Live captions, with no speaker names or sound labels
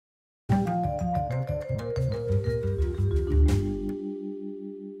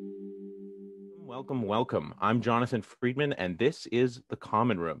Welcome, welcome. I'm Jonathan Friedman, and this is The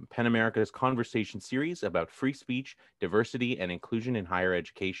Common Room, PEN America's conversation series about free speech, diversity, and inclusion in higher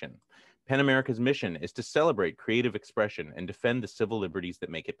education. PEN America's mission is to celebrate creative expression and defend the civil liberties that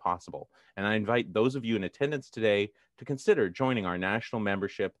make it possible. And I invite those of you in attendance today to consider joining our national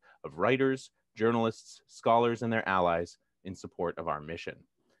membership of writers, journalists, scholars, and their allies in support of our mission.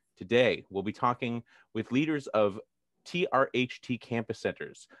 Today, we'll be talking with leaders of TRHT campus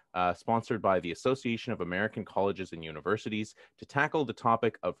centers, sponsored by the Association of American Colleges and Universities, to tackle the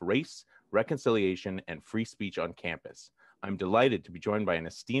topic of race, reconciliation, and free speech on campus. I'm delighted to be joined by an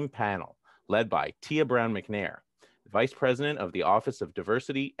esteemed panel led by Tia Brown McNair, Vice President of the Office of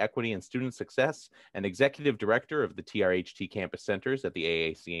Diversity, Equity, and Student Success, and Executive Director of the TRHT campus centers at the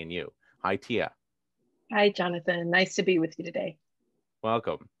AAC&U. Hi, Tia. Hi, Jonathan. Nice to be with you today.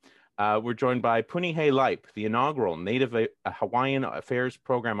 Welcome. We're joined by Punihei Leip, the inaugural Native Hawaiian Affairs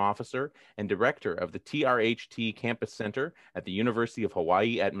Program Officer and Director of the TRHT Campus Center at the University of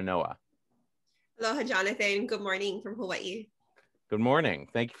Hawaii at Manoa. Aloha, Jonathan. Good morning from Hawaii. Good morning.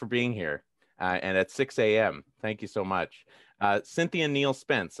 Thank you for being here. And at 6 a.m. Thank you so much. Cynthia Neal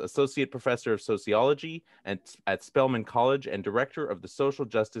Spence, Associate Professor of Sociology at Spelman College and Director of the Social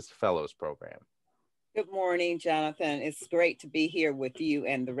Justice Fellows Program. Good morning, Jonathan. It's great to be here with you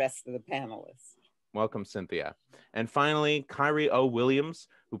and the rest of the panelists. Welcome, Cynthia. And finally, Kyrie O. Williams,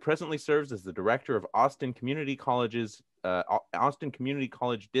 who presently serves as the Director of Austin Community College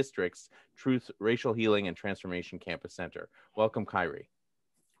District's Truth, Racial Healing, and Transformation Campus Center. Welcome, Kyrie.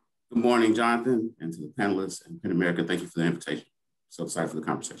 Good morning, Jonathan, and to the panelists and PEN America. Thank you for the invitation. So excited for the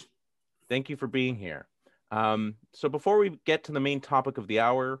conversation. Thank you for being here. So before we get to the main topic of the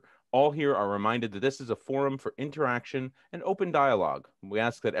hour, all here are reminded that this is a forum for interaction and open dialogue. We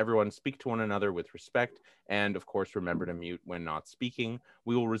ask that everyone speak to one another with respect and, of course, remember to mute when not speaking.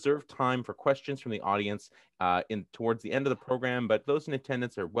 We will reserve time for questions from the audience towards the end of the program, but those in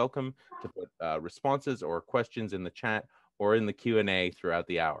attendance are welcome to put responses or questions in the chat or in the Q&A throughout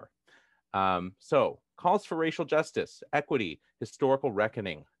the hour. So, calls for racial justice, equity, historical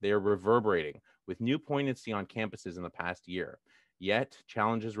reckoning, they are reverberating with new poignancy on campuses in the past year. Yet,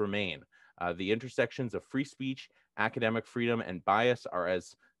 challenges remain. The intersections of free speech, academic freedom, and bias are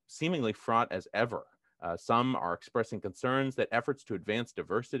as seemingly fraught as ever. Some are expressing concerns that efforts to advance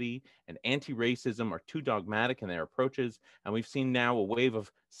diversity and anti-racism are too dogmatic in their approaches, and we've seen now a wave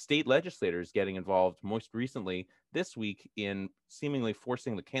of state legislators getting involved, most recently this week, in seemingly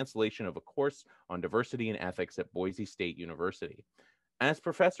forcing the cancellation of a course on diversity and ethics at Boise State University. As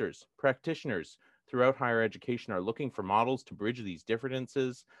professors, practitioners, throughout higher education are looking for models to bridge these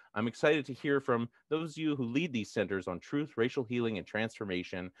differences, I'm excited to hear from those of you who lead these centers on truth, racial healing, and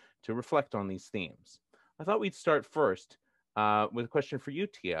transformation to reflect on these themes. I thought we'd start first with a question for you,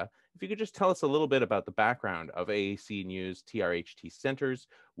 Tia. If you could just tell us a little bit about the background of AAC&U's TRHT centers.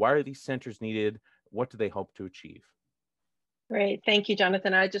 Why are these centers needed? What do they hope to achieve? Great. Thank you,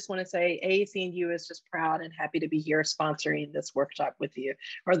 Jonathan. I just want to say AAC&U is just proud and happy to be here sponsoring this workshop with you,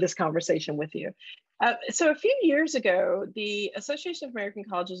 or this conversation with you. So a few years ago, the Association of American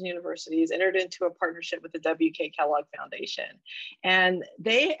Colleges and Universities entered into a partnership with the W.K. Kellogg Foundation. And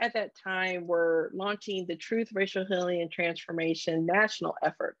they, at that time, were launching the Truth, Racial Healing, and Transformation national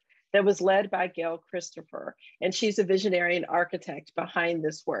effort that was led by Gail Christopher. And she's a visionary and architect behind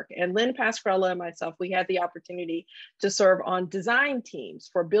this work. And Lynn Pascarella and myself, we had the opportunity to serve on design teams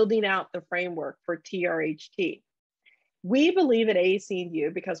for building out the framework for TRHT. We believe at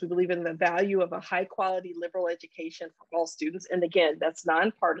AAC&U, because we believe in the value of a high quality liberal education for all students. And again, that's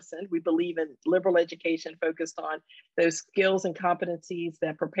nonpartisan. We believe in liberal education focused on those skills and competencies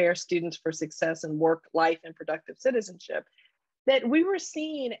that prepare students for success in work, life, and productive citizenship. That we were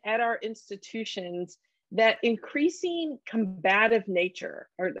seeing at our institutions that increasing combative nature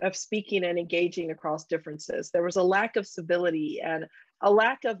of speaking and engaging across differences. There was a lack of civility and a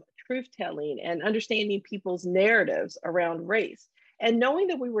lack of truth-telling and understanding people's narratives around race. And knowing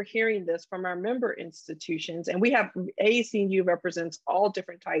that we were hearing this from our member institutions, and we have AAC&U represents all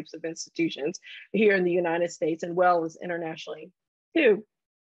different types of institutions here in the United States and well as internationally too,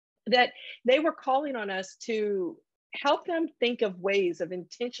 that they were calling on us to help them think of ways of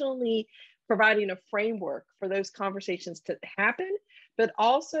intentionally providing a framework for those conversations to happen, but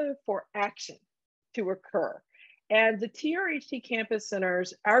also for action to occur. And the TRHT campus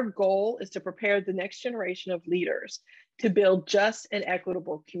centers, our goal is to prepare the next generation of leaders to build just and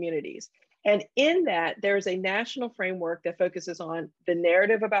equitable communities. And in that, there's a national framework that focuses on the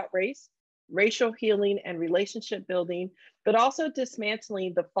narrative about race, racial healing and relationship building, but also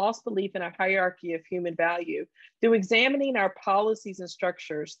dismantling the false belief in a hierarchy of human value through examining our policies and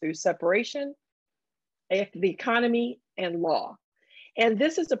structures through separation, the economy, and law. And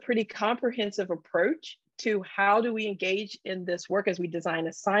this is a pretty comprehensive approach to how do we engage in this work as we design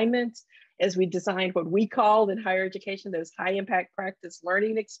assignments, as we design what we call in higher education, those high impact practice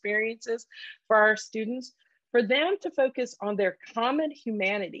learning experiences for our students, for them to focus on their common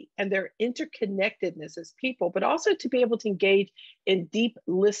humanity and their interconnectedness as people, but also to be able to engage in deep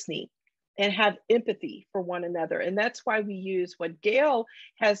listening and have empathy for one another. And that's why we use what Gail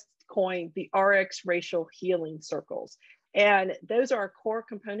has coined the RX racial healing circles. And those are a core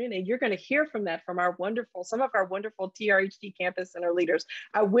component. And you're going to hear from that from some of our wonderful TRHT campus center leaders.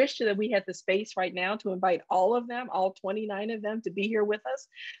 I wish that we had the space right now to invite all of them, all 29 of them, to be here with us.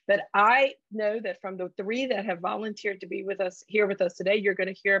 But I know that from the 3 that have volunteered to be with us here with us today, you're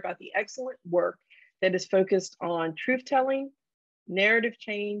going to hear about the excellent work that is focused on truth telling, narrative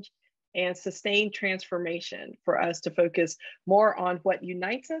change, and sustained transformation for us to focus more on what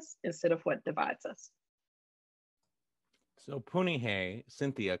unites us instead of what divides us. So Punihei,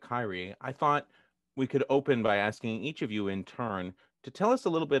 Cynthia, Kyrie, I thought we could open by asking each of you in turn to tell us a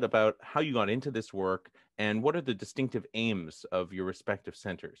little bit about how you got into this work and what are the distinctive aims of your respective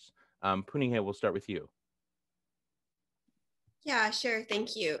centers. Punihei, we'll start with you. Yeah, sure.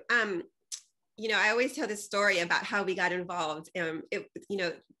 Thank you. I always tell this story about how we got involved.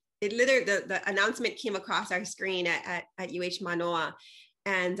 It literally, the announcement came across our screen at UH Manoa.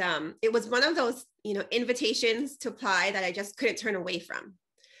 And it was one of those, invitations to apply that I just couldn't turn away from.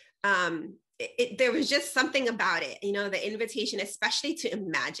 There was just something about it, the invitation, especially to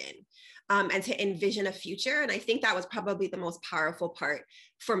imagine and to envision a future. And I think that was probably the most powerful part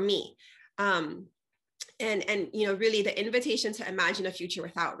for me. Really the invitation to imagine a future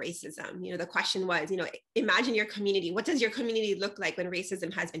without racism. The question was, imagine your community. What does your community look like when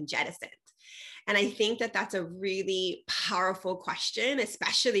racism has been jettisoned? And I think that that's a really powerful question,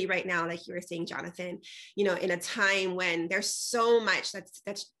 especially right now, like you were saying, Jonathan, in a time when there's so much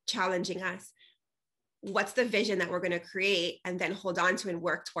that's challenging us. What's the vision that we're going to create and then hold on to and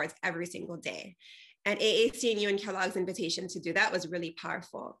work towards every single day? And AAC&U and Kellogg's invitation to do that was really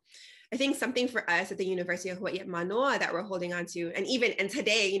powerful. I think something for us at the University of Hawaii at Manoa that we're holding on to, and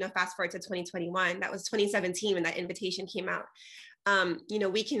today, fast forward to 2021, that was 2017 when that invitation came out.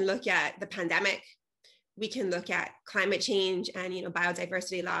 We can look at the pandemic, we can look at climate change and,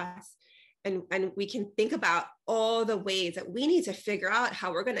 biodiversity loss, and we can think about all the ways that we need to figure out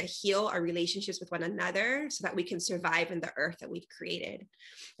how we're going to heal our relationships with one another so that we can survive in the earth that we've created.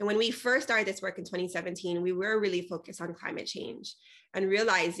 And when we first started this work in 2017, we were really focused on climate change and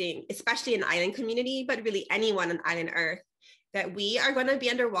realizing, especially in island community, but really anyone on island earth, that we are going to be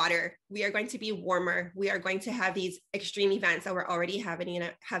underwater, we are going to be warmer, we are going to have these extreme events that we're already having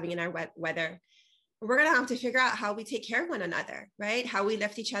in our weather. We're going to have to figure out how we take care of one another, right? How we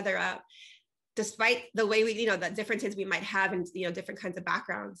lift each other up, despite the way we, the differences we might have in, different kinds of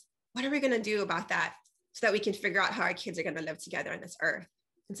backgrounds. What are we going to do about that so that we can figure out how our kids are going to live together on this earth?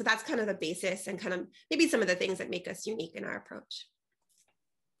 And so that's kind of the basis and kind of maybe some of the things that make us unique in our approach.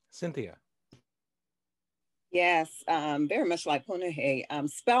 Cynthia. Yes, very much like Punihei.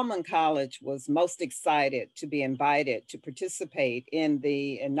 Spelman College was most excited to be invited to participate in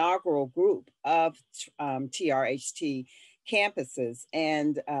the inaugural group of TRHT campuses.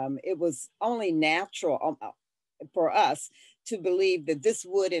 And it was only natural for us to believe that this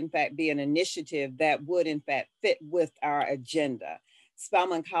would in fact be an initiative that would in fact fit with our agenda.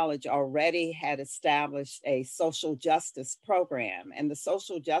 Spelman College already had established a social justice program, and the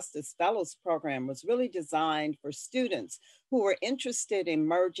Social Justice Fellows Program was really designed for students who were interested in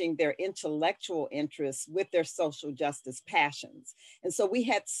merging their intellectual interests with their social justice passions. And so we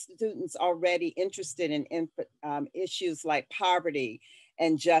had students already interested in issues like poverty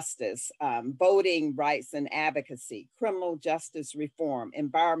and justice, voting rights and advocacy, criminal justice reform,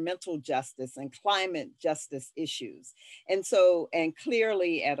 environmental justice, and climate justice issues. And so, and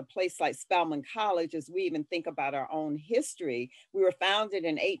clearly at a place like Spelman College, as we even think about our own history, we were founded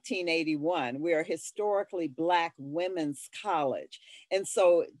in 1881. We are a historically Black women's college. And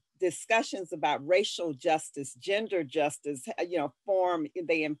so discussions about racial justice, gender justice,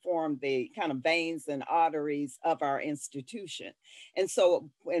 they inform the kind of veins and arteries of our institution. And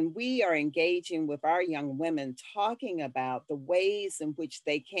so when we are engaging with our young women, talking about the ways in which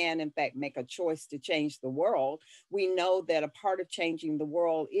they can, in fact, make a choice to change the world, we know that a part of changing the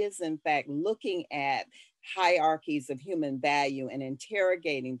world is, in fact, looking at hierarchies of human value and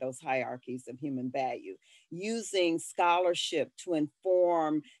interrogating those hierarchies of human value, using scholarship to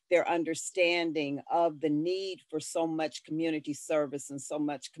inform their understanding of the need for so much community service and so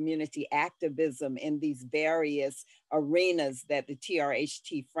much community activism in these various arenas that the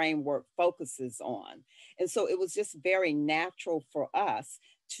TRHT framework focuses on. And so it was just very natural for us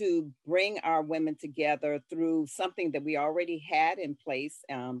to bring our women together through something that we already had in place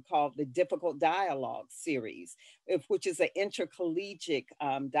called the Difficult Dialogue series, which is an intercollegiate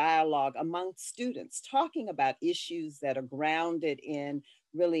dialogue among students, talking about issues that are grounded in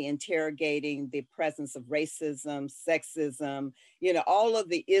really interrogating the presence of racism, sexism, you know, all of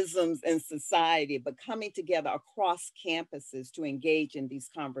the isms in society, but coming together across campuses to engage in these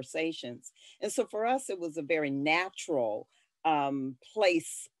conversations. And so for us, it was a very natural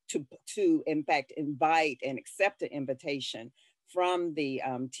place to in fact invite and accept an invitation from the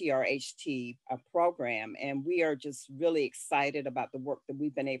TRHT program. And we are just really excited about the work that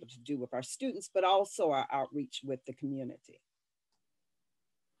we've been able to do with our students, but also our outreach with the community.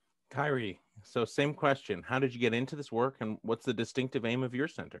 Kyrie, so same question. How did you get into this work, and what's the distinctive aim of your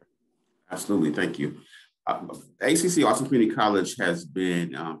center? Absolutely, thank you. AAC Austin Community College has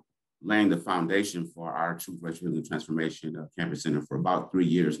been laying the foundation for our Truth, Racial Healing, Transformation Campus Center for about 3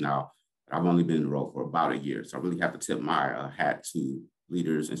 years now. I've only been enrolled for about a year. So I really have to tip my hat to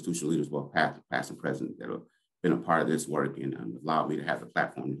leaders, institutional leaders, both past and present, that have been a part of this work and allowed me to have the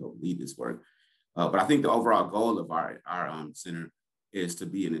platform to help lead this work. But I think the overall goal of our center is to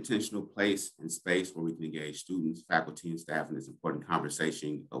be an intentional place and space where we can engage students, faculty, and staff in this important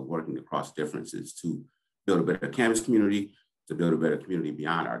conversation of working across differences to build a better campus community, to build a better community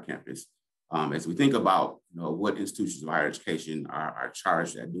beyond our campus. As we think about what institutions of higher education are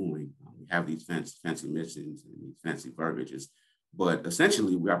charged at doing, we have these fancy missions and these fancy verbiages, but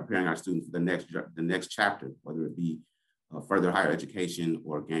essentially we are preparing our students for the next chapter, whether it be further higher education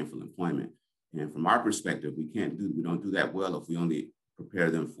or gainful employment. And from our perspective, we don't do that well if we only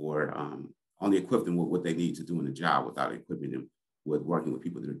prepare them for, only equip them with what they need to do in the job without equipping them with working with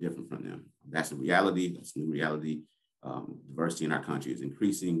people that are different from them. That's a reality. That's a new reality. Diversity in our country is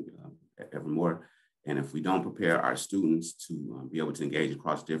increasing ever more. And if we don't prepare our students to be able to engage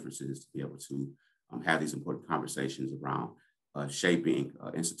across differences, to be able to have these important conversations around shaping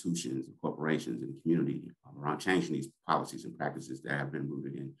institutions and corporations and the community, around changing these policies and practices that have been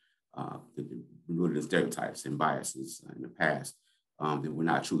rooted in stereotypes and biases in the past, then we're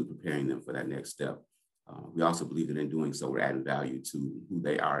not truly preparing them for that next step. We also believe that in doing so, we're adding value to who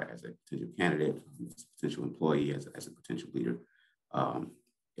they are as a potential candidate, as a potential employee, as a potential leader.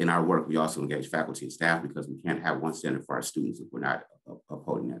 In our work, we also engage faculty and staff because we can't have one standard for our students if we're not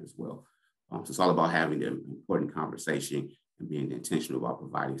upholding that as well. So it's all about having the important conversation and being intentional about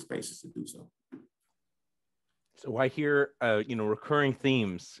providing spaces to do so. So I hear, recurring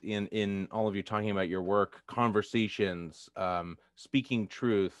themes in all of you talking about your work: conversations, speaking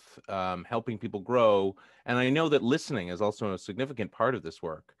truth, helping people grow. And I know that listening is also a significant part of this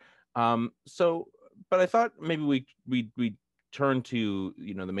work. But I thought maybe we turn to,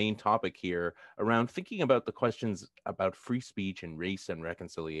 the main topic here around thinking about the questions about free speech and race and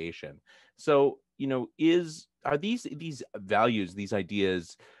reconciliation. So, are these values, these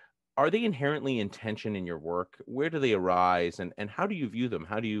ideas, are they inherently in tension in your work? Where do they arise, and how do you view them?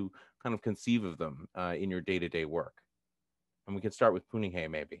 How do you kind of conceive of them in your day-to-day work? And we can start with Punihei,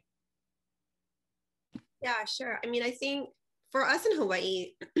 maybe. Yeah, sure. I mean, I think for us in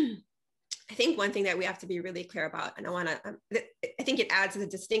Hawaii, I think one thing that we have to be really clear about, and I think it adds to the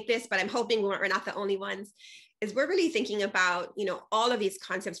distinctness, but I'm hoping we're not the only ones, is we're really thinking about, all of these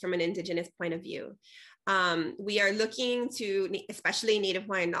concepts from an Indigenous point of view. We are looking to, especially Native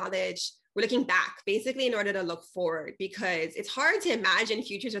Hawaiian knowledge, we're looking back basically in order to look forward, because it's hard to imagine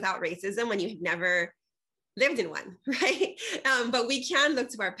futures without racism when you've never lived in one, right? But we can look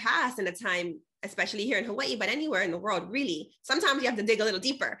to our past in a time, especially here in Hawaii, but anywhere in the world, really. Sometimes you have to dig a little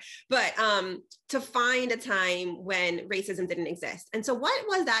deeper, but to find a time when racism didn't exist. And so what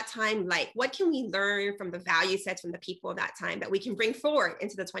was that time like? What can we learn from the value sets from the people of that time that we can bring forward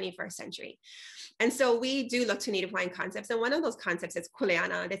into the 21st century? And so we do look to Native Hawaiian concepts. And one of those concepts is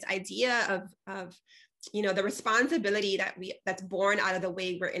kuleana, this idea of the responsibility that's born out of the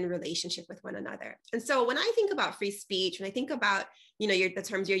way we're in relationship with one another. And so when I think about free speech, when I think about, the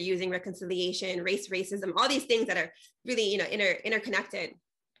terms you're using, reconciliation, racism, all these things that are really, interconnected,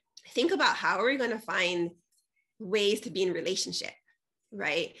 think about how are we going to find ways to be in relationship,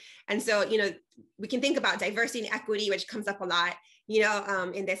 right? And so, we can think about diversity and equity, which comes up a lot,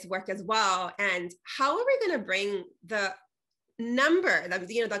 in this work as well. And how are we going to bring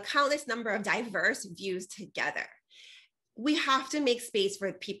the countless number of diverse views together. We have to make space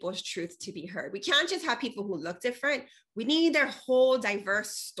for people's truth to be heard. We can't just have people who look different. We need their whole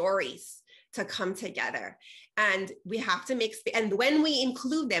diverse stories to come together. And we have to make space. And when we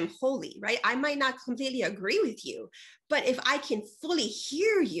include them wholly, right? I might not completely agree with you, but if I can fully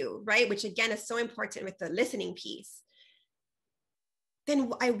hear you, right? Which again is so important with the listening piece,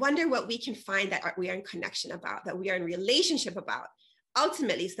 then I wonder what we can find that we are in connection about, that we are in relationship about,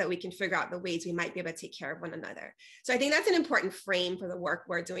 ultimately, so that we can figure out the ways we might be able to take care of one another. So I think that's an important frame for the work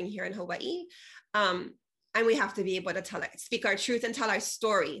we're doing here in Hawaii. And we have to be able to speak our truth and tell our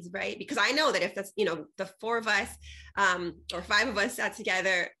stories, right? Because I know that if that's, the four of us or five of us sat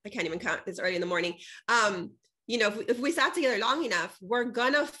together, I can't even count, it's early in the morning. If we sat together long enough, we're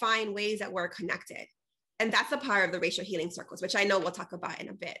gonna find ways that we're connected. And that's the power of the racial healing circles, which I know we'll talk about in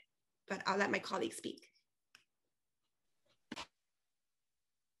a bit, but I'll let my colleagues speak.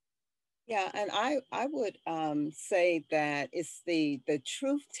 Yeah, and I would say that it's the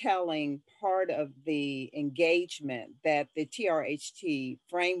truth-telling part of the engagement that the TRHT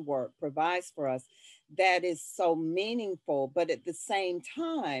framework provides for us that is so meaningful, but at the same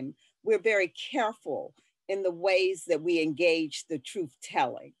time, we're very careful in the ways that we engage the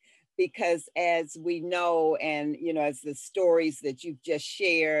truth-telling. Because as we know, and as the stories that you've just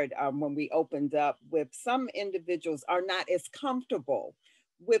shared when we opened up with, some individuals are not as comfortable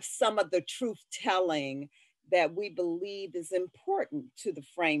with some of the truth telling that we believe is important to the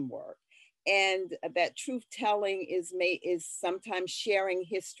framework. And that truth telling is sometimes sharing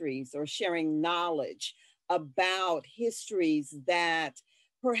histories or sharing knowledge about histories that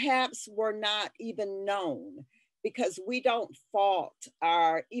perhaps were not even known, because we don't fault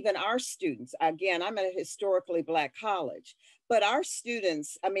even our students. Again, I'm at a historically Black college, but our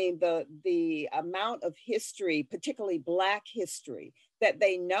students, the amount of history, particularly Black history, that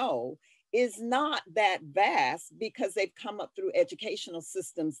they know is not that vast, because they've come up through educational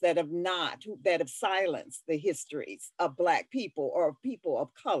systems that have silenced the histories of Black people or people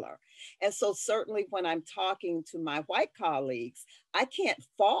of color. And so certainly when I'm talking to my white colleagues, I can't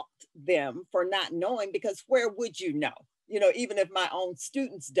fault them for not knowing, because where would you know? Even if my own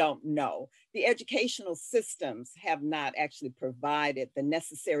students don't know, the educational systems have not actually provided the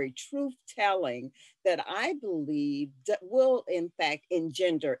necessary truth telling that I believe that will in fact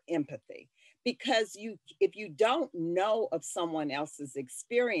engender empathy. Because if you don't know of someone else's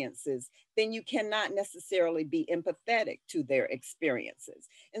experiences, then you cannot necessarily be empathetic to their experiences.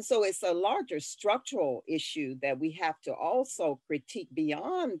 And so it's a larger structural issue that we have to also critique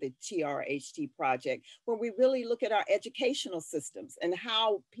beyond the TRHT project, where we really look at our educational systems and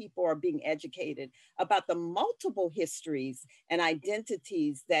how people are being educated about the multiple histories and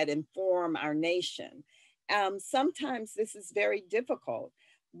identities that inform our nation. Sometimes this is very difficult.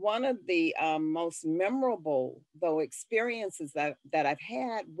 One of the most memorable, though, experiences that I've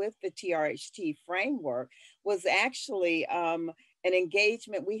had with the TRHT framework was actually an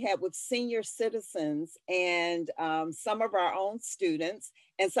engagement we had with senior citizens and some of our own students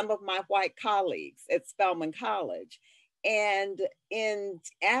and some of my white colleagues at Spelman College. And in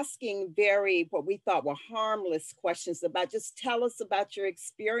asking what we thought were harmless questions about, just tell us about your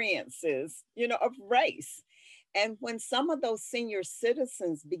experiences, of race. And when some of those senior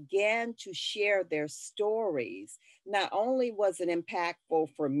citizens began to share their stories, not only was it impactful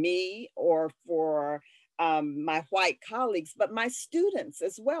for me or for my white colleagues, but my students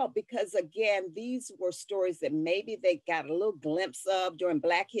as well, because again, these were stories that maybe they got a little glimpse of during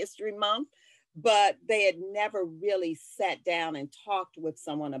Black History Month, but they had never really sat down and talked with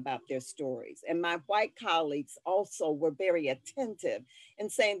someone about their stories. And my white colleagues also were very attentive in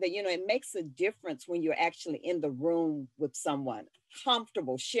saying that, it makes a difference when you're actually in the room with someone,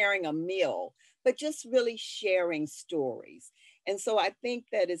 comfortable, sharing a meal, but just really sharing stories. And so I think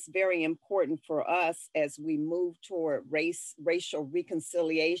that it's very important for us as we move toward racial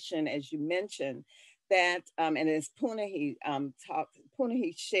reconciliation, as you mentioned, that, and as Punahee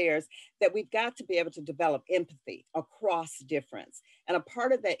shares, that we've got to be able to develop empathy across difference. And a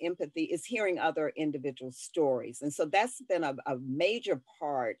part of that empathy is hearing other individuals' stories. And so that's been a major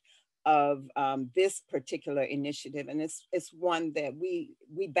part of this particular initiative. And it's one that we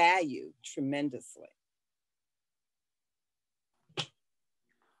value tremendously.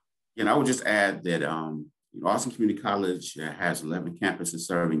 And I would just add that Austin Community College has 11 campuses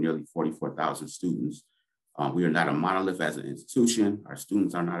serving nearly 44,000 students. We are not a monolith as an institution. Our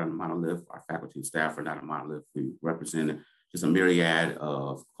students are not a monolith. Our faculty and staff are not a monolith. We represent just a myriad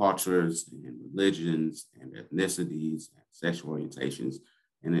of cultures and religions and ethnicities and sexual orientations,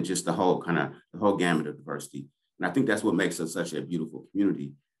 and then just the whole gamut of diversity. And I think that's what makes us such a beautiful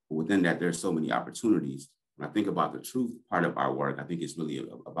community. But within that, there's so many opportunities. When I think about the truth part of our work, I think it's really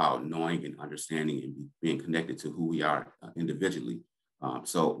about knowing and understanding and being connected to who we are individually.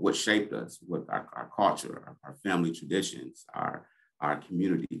 So what shaped us, what our culture, our family traditions, our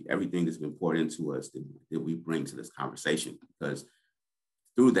community, everything that's been poured into us that we bring to this conversation. Because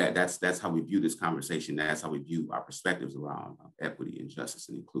through that, that's how we view this conversation. That's how we view our perspectives around equity and justice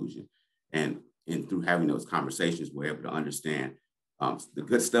and inclusion. And through having those conversations, we're able to understand the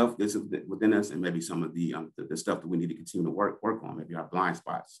good stuff that's within us, and maybe some of the stuff that we need to continue to work on, maybe our blind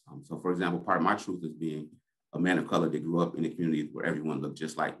spots. So for example, part of my truth is being a man of color that grew up in a community where everyone looked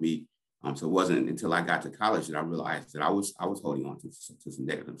just like me. So it wasn't until I got to college that I realized that I was holding on to some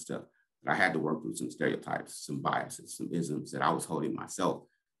negative stuff, that I had to work through some stereotypes, some biases, some isms that I was holding myself.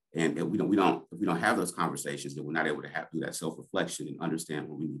 And if we don't have those conversations, then we're not able to do that self-reflection and understand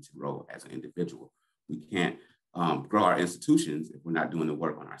where we need to grow as an individual. We can't grow our institutions if we're not doing the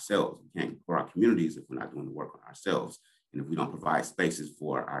work on ourselves. We can't grow our communities if we're not doing the work on ourselves. And if we don't provide spaces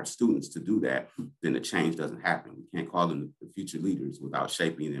for our students to do that, then the change doesn't happen. We can't call them the future leaders without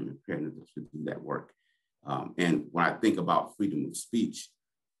shaping them and preparing them to do that work. And when I think about freedom of speech,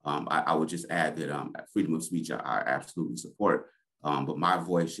 I would just add that freedom of speech, I absolutely support, but my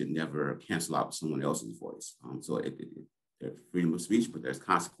voice should never cancel out someone else's voice. So there's freedom of speech, but there's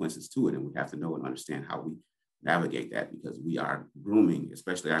consequences to it. And we have to know and understand how we navigate that, because we are grooming,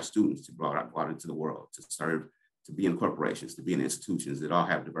 especially our students, to go out into the world, to serve, to be in corporations, to be in institutions that all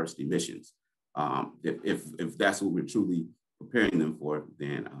have diversity missions. If that's what we're truly preparing them for,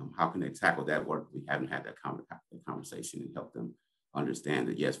 then how can they tackle that work? We haven't had that conversation and help them understand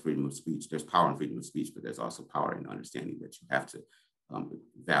that, yes, freedom of speech, there's power in freedom of speech, but there's also power in understanding that you have to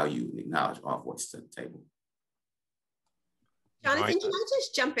value and acknowledge all voices at the table. Jonathan, can I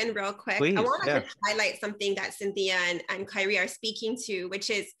just jump in real quick? Please, I want to yeah. highlight something that Cynthia and Kyrie are speaking to,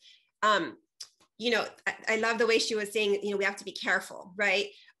 which is, I love the way she was saying, we have to be careful, right?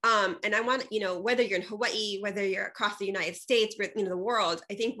 And I want, whether you're in Hawaii, whether you're across the United States, the world,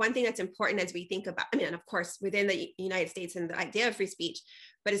 I think one thing that's important as we think about, and of course, within the United States and the idea of free speech,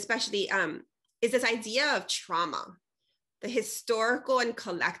 but especially is this idea of trauma, the historical and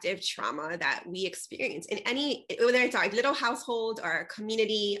collective trauma that we experience in any, whether it's our little household, our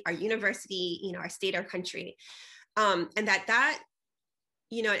community, our university, our state, our country. And that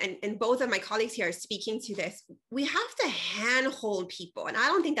and both of my colleagues here are speaking to this. We have to handhold people. And I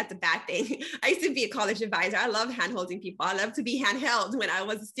don't think that's a bad thing. I used to be a college advisor. I love handholding people. I love to be handheld when I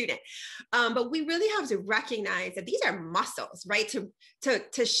was a student. But we really have to recognize that these are muscles, right?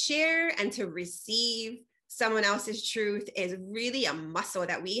 To share and to receive someone else's truth is really a muscle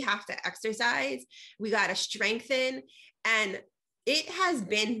that we have to exercise. We got to strengthen. And it has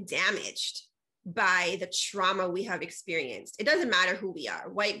been damaged by the trauma we have experienced. It doesn't matter who we are,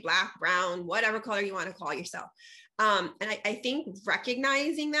 white, black, brown, whatever color you want to call yourself. And I think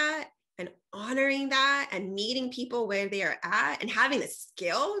recognizing that and honoring that and meeting people where they are at and having the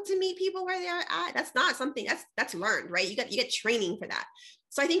skill to meet people where they are at, that's not something that's learned, right? You get training for that.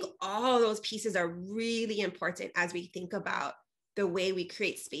 So I think all those pieces are really important as we think about the way we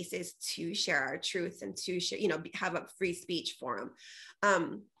create spaces to share our truths and to share, have a free speech forum.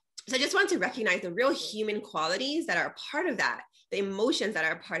 So I just want to recognize the real human qualities that are a part of that, the emotions that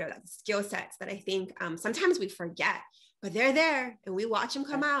are a part of that, the skill sets that I think sometimes we forget, but they're there and we watch them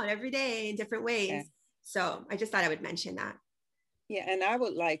come out every day in different ways. Yeah. So I just thought I would mention that. Yeah, and I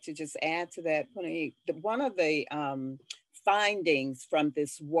would like to just add to that, one of the findings from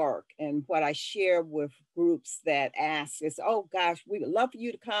this work and what I share with groups that ask is, oh gosh, we would love for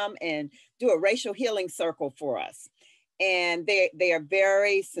you to come and do a racial healing circle for us. And they are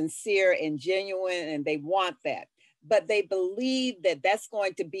very sincere and genuine, and they want that. But they believe that that's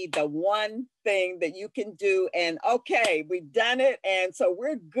going to be the one thing that you can do. And okay, we've done it. And so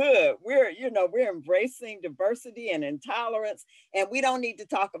we're good. We're embracing diversity and intolerance, and we don't need to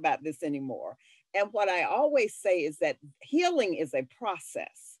talk about this anymore. And what I always say is that healing is a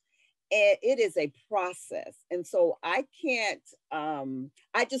process. And it is a process. And so I can't,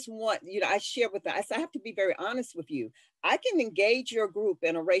 I just want, I share with them, I say, I have to be very honest with you. I can engage your group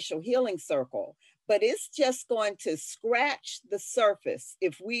in a racial healing circle, but it's just going to scratch the surface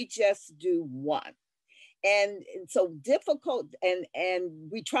if we just do one. And so difficult,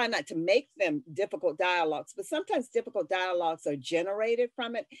 and we try not to make them difficult dialogues, but sometimes difficult dialogues are generated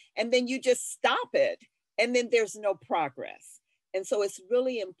from it, and then you just stop it, and then there's no progress. And so it's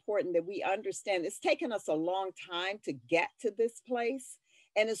really important that we understand it's taken us a long time to get to this place,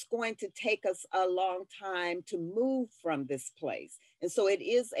 and it's going to take us a long time to move from this place. And so it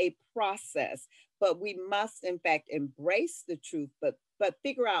is a process, but we must in fact embrace the truth, but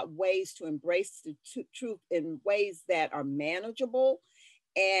figure out ways to embrace the truth in ways that are manageable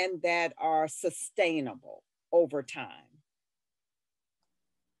and that are sustainable over time.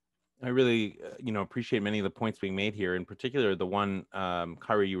 I really, appreciate many of the points being made here. In particular, the one,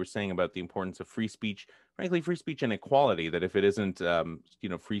 Kyra, you were saying about the importance of free speech. Frankly, free speech and equality. That if it isn't,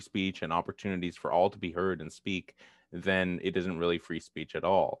 free speech and opportunities for all to be heard and speak, then it isn't really free speech at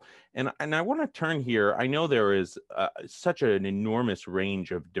all. And I want to turn here. I know there is such an enormous range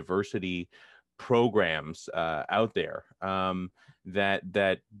of diversity programs out there. That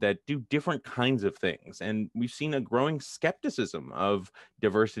do different kinds of things, and we've seen a growing skepticism of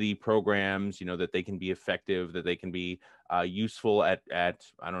diversity programs, that they can be effective, that they can be useful at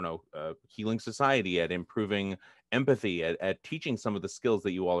healing society, at improving empathy, at teaching some of the skills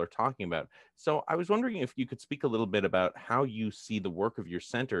that you all are talking about. So I was wondering if you could speak a little bit about how you see the work of your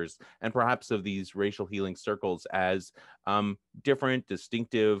centers and perhaps of these racial healing circles as different,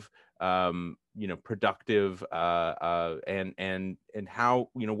 distinctive, productive, and how,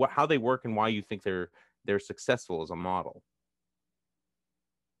 how they work and why you think they're successful as a model.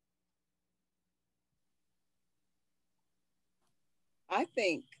 I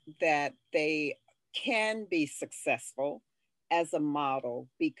think that they can be successful as a model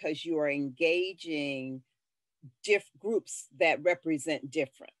because you are engaging groups that represent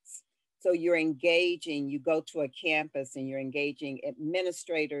difference. So you're engaging, you go to a campus and you're engaging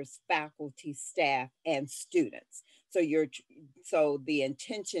administrators, faculty, staff, and students. So the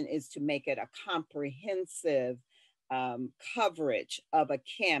intention is to make it a comprehensive coverage of a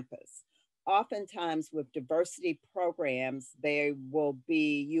campus. Oftentimes with diversity programs, you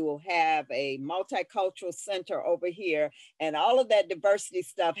will have a multicultural center over here, and all of that diversity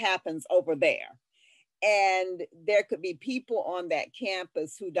stuff happens over there. And there could be people on that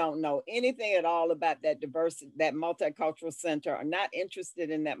campus who don't know anything at all about that diversity, that multicultural center, are not interested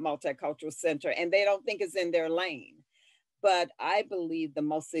in that multicultural center, and they don't think it's in their lane. But I believe the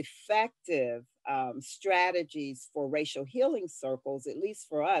most effective strategies for racial healing circles, at least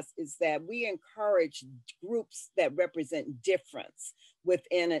for us, is that we encourage groups that represent difference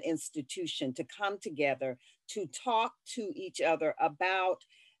within an institution to come together to talk to each other about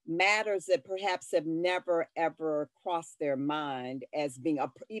matters that perhaps have never ever crossed their mind as being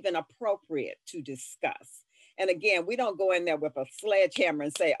even appropriate to discuss. And again, we don't go in there with a sledgehammer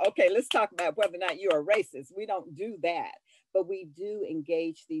and say, okay, let's talk about whether or not you're a racist. We don't do that, but we do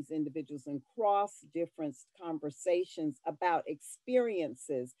engage these individuals in cross-difference conversations about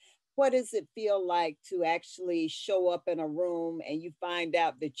experiences. What does it feel like to actually show up in a room and you find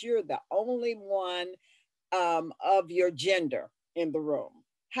out that you're the only one of your gender in the room?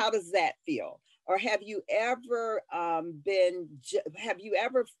 How does that feel? Or have you ever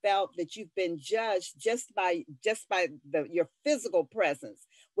felt that you've been judged just by your physical presence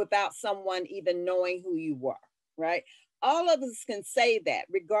without someone even knowing who you were, right? All of us can say that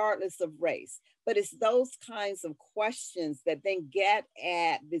regardless of race, but it's those kinds of questions that then get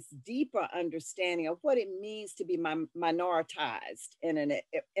at this deeper understanding of what it means to be minoritized in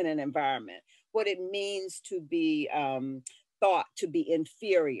an environment, what it means to be thought to be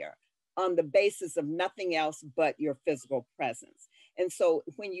inferior on the basis of nothing else but your physical presence. And so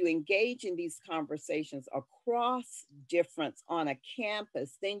when you engage in these conversations across difference on a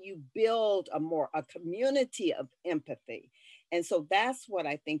campus, then you build a community of empathy. And so that's what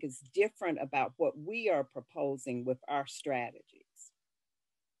I think is different about what we are proposing with our strategies.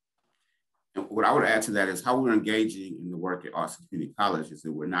 And what I would add to that is how we're engaging in the work at Austin Community College is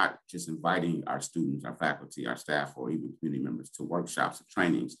that we're not just inviting our students, our faculty, our staff, or even community members to workshops and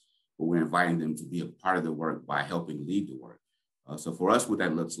trainings, but we're inviting them to be a part of the work by helping lead the work. So for us, what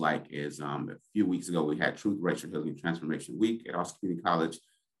that looks like is a few weeks ago, we had Truth, Racial Healing, Transformation Week at Austin Community College,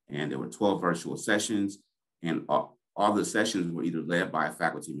 and there were 12 virtual sessions, and all the sessions were either led by a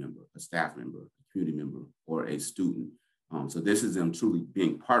faculty member, a staff member, a community member, or a student. So this is them truly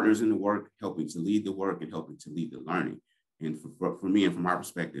being partners in the work, helping to lead the work and helping to lead the learning. And for me and from our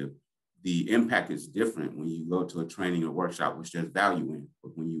perspective, the impact is different when you go to a training or workshop, which there's value in,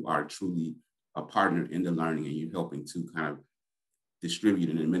 but when you are truly a partner in the learning and you're helping to kind of distribute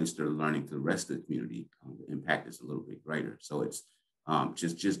and administer the learning to the rest of the community, the impact is a little bit greater. So it's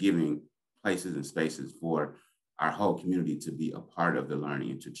just giving places and spaces for our whole community to be a part of the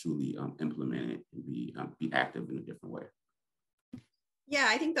learning and to truly implement it and be active in a different way. Yeah,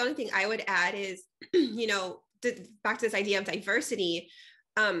 I think the only thing I would add is, back to this idea of diversity.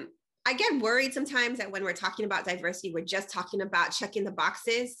 I get worried sometimes that when we're talking about diversity, we're just talking about checking the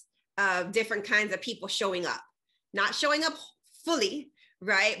boxes of different kinds of people showing up, not showing up fully,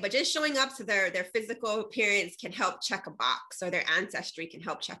 right? But just showing up to their physical appearance can help check a box, or their ancestry can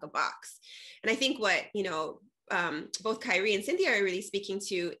help check a box. And I think what, both Kyrie and Cynthia are really speaking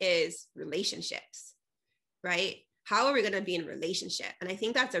to is relationships, right? How are we going to be in relationship? And I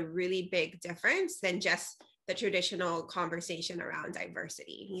think that's a really big difference than just the traditional conversation around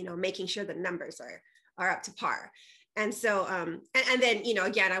diversity, making sure the numbers are up to par. And so, and then,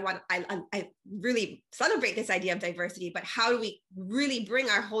 again, I really celebrate this idea of diversity, but how do we really bring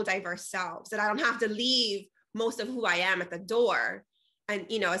our whole diverse selves, that I don't have to leave most of who I am at the door? And,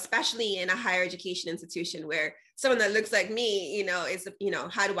 especially in a higher education institution where someone that looks like me, is,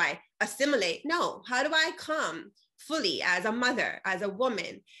 how do I assimilate? No, how do I come fully as a mother, as a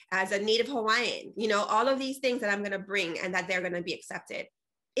woman, as a Native Hawaiian, all of these things that I'm going to bring, and that they're going to be accepted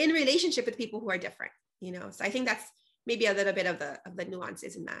in relationship with people who are different, so I think that's maybe a little bit of the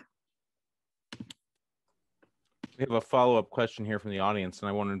nuances in that. We have a follow-up question here from the audience, and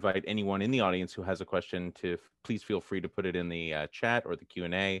I want to invite anyone in the audience who has a question to please feel free to put it in the chat or the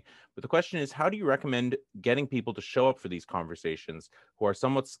Q&A. But the question is, how do you recommend getting people to show up for these conversations who are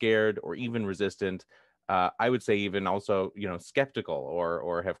somewhat scared or even resistant? I would say even also, skeptical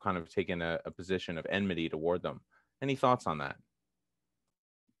or have kind of taken a position of enmity toward them. Any thoughts on that?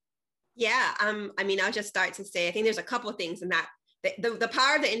 Yeah, I'll just start to say, I think there's a couple of things in that. The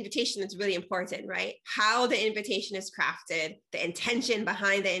power of the invitation is really important, right? How the invitation is crafted, the intention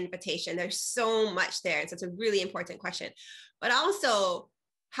behind the invitation, there's so much there. So it's a really important question. But also,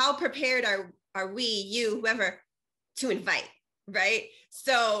 how prepared are we, you, whoever, to invite, right?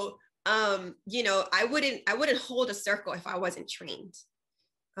 So, I wouldn't hold a circle if I wasn't trained.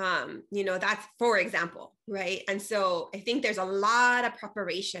 That's for example, right? And so I think there's a lot of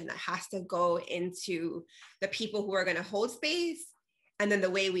preparation that has to go into the people who are going to hold space, and then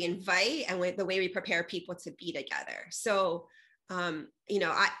the way we invite and the way we prepare people to be together. So,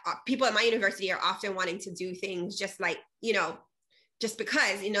 people at my university are often wanting to do things just like, just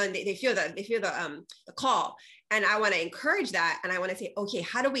because, they feel the call, and I want to encourage that. And I want to say, okay,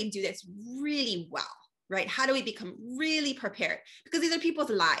 how do we do this really well? Right? How do we become really prepared? Because these are people's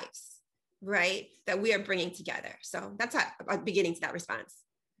lives, right, that we are bringing together. So that's a beginning to that response.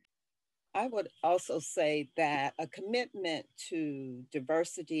 I would also say that a commitment to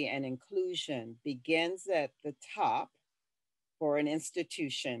diversity and inclusion begins at the top for an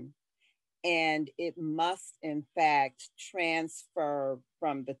institution, and it must, in fact, transfer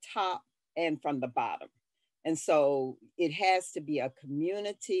from the top and from the bottom. And so it has to be a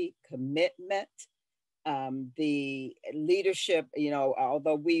community commitment. The leadership,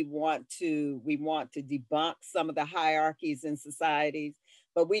 although we want to debunk some of the hierarchies in societies,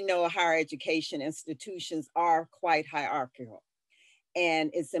 but we know higher education institutions are quite hierarchical. And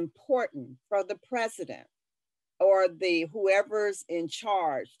it's important for the president or whoever's in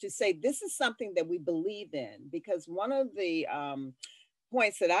charge to say, this is something that we believe in. Because one of the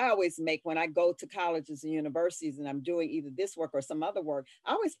points that I always make when I go to colleges and universities and I'm doing either this work or some other work,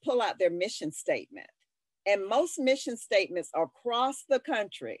 I always pull out their mission statement. And most mission statements across the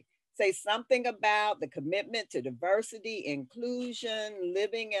country say something about the commitment to diversity, inclusion,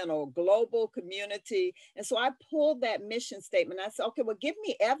 living in a global community. And so I pulled that mission statement. I said, okay, well, give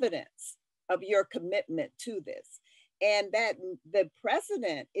me evidence of your commitment to this. And that the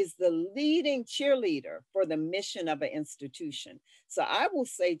president is the leading cheerleader for the mission of an institution. So I will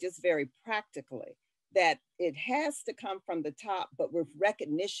say just very practically that it has to come from the top, but with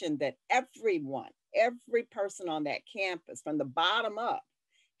recognition that every person on that campus from the bottom up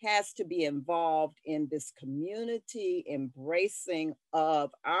has to be involved in this community embracing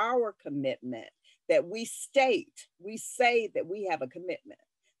of our commitment that we say that we have a commitment.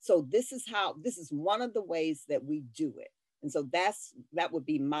 So this is one of the ways that we do it. And so that would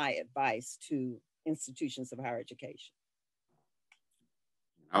be my advice to institutions of higher education.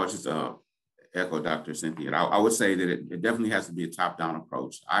 I would just echo Dr. Cynthia. I would say that it definitely has to be a top-down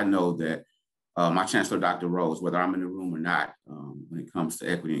approach. I know that my Chancellor, Dr. Rose, whether I'm in the room or not, when it comes to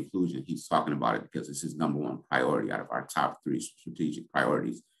equity and inclusion, he's talking about it because it's his number one priority out of our top 3 strategic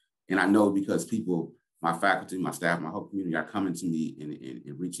priorities. And I know because people, my faculty, my staff, my whole community are coming to me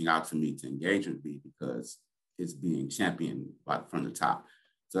and reaching out to me to engage with me because it's being championed from the top.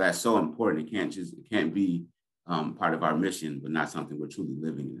 So that's so important. It can't be part of our mission, but not something we're truly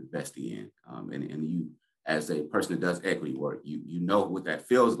living and investing in. And you, as a person that does equity work, you know what that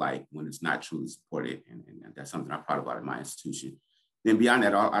feels like when it's not truly supported. And that's something I'm proud about in my institution. Then beyond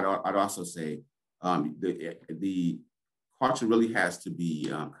that, I'd also say the culture really has to be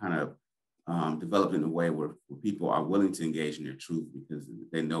developed in a way where people are willing to engage in their truth because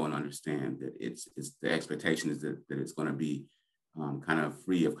they know and understand that it's the expectation is that it's going to be kind of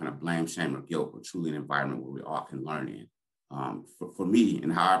free of kind of blame, shame, or guilt, but truly an environment where we all can learn in. For me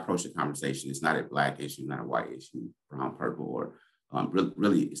and how I approach the conversation, it's not a Black issue, not a white issue, brown, purple, or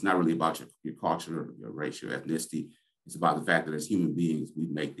really, it's not really about your culture, your race, your ethnicity. It's about the fact that as human beings, we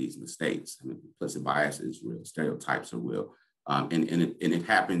make these mistakes. I mean, implicit bias is real, stereotypes are real. And it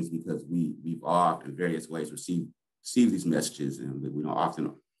happens because we've all in various ways received these messages, and we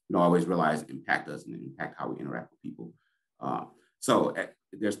don't always realize impact us and impact how we interact with people. So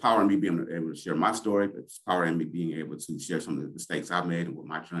there's power in me being able to share my story, but there's power in me being able to share some of the mistakes I've made and what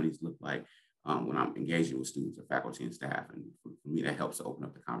my journeys look like when I'm engaging with students or faculty and staff. And for me, that helps to open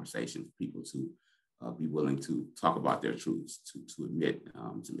up the conversation for people to be willing to talk about their truths, to admit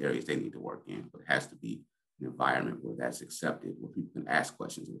some areas they need to work in, but it has to be an environment where that's accepted, where people can ask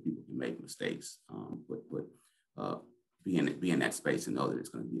questions, where people can make mistakes, but be in that space and know that it's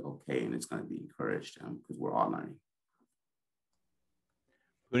going to be okay and it's going to be encouraged because we're all learning.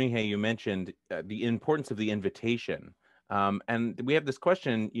 Punihei, you mentioned the importance of the invitation. And we have this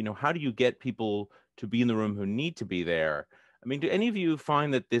question, how do you get people to be in the room who need to be there? I mean, do any of you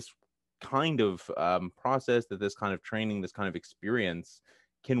find that this kind of process, that this kind of training, this kind of experience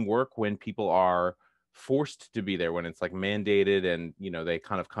can work when people are forced to be there, when it's like mandated and, they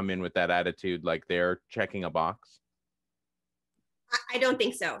kind of come in with that attitude like they're checking a box? I don't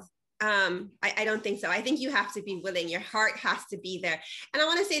think so. I don't think so. I think you have to be willing. Your heart has to be there. And I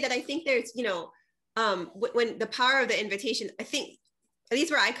want to say that I think there's, when the power of the invitation, I think, at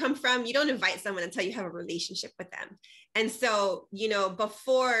least where I come from, you don't invite someone until you have a relationship with them. And so,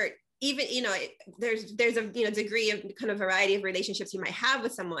 before even, there's a, degree of kind of variety of relationships you might have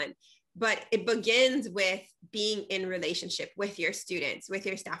with someone, but it begins with being in relationship with your students, with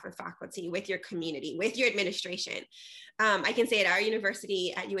your staff and faculty, with your community, with your administration. I can say at our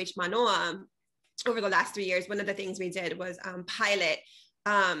university at UH Manoa, over the last 3 years, one of the things we did was pilot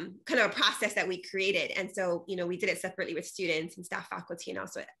kind of a process that we created. And so, we did it separately with students and staff, faculty, and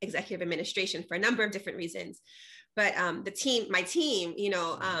also executive administration for a number of different reasons. But my team,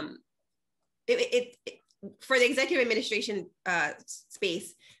 for the executive administration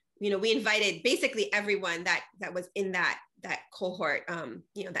space, we invited basically everyone that was in that cohort,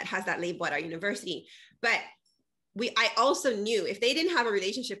 that has that label at our university. But I also knew if they didn't have a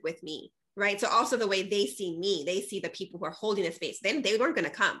relationship with me, right? So also the way they see me, they see the people who are holding the space, then they weren't going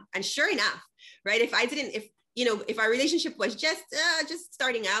to come. And sure enough, right? If our relationship was just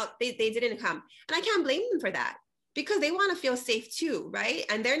starting out, they didn't come. And I can't blame them for that, because they want to feel safe too, right?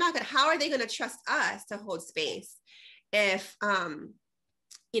 And they're not how are they going to trust us to hold space if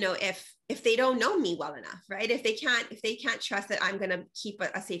if they don't know me well enough, right? If they can't trust that I'm going to keep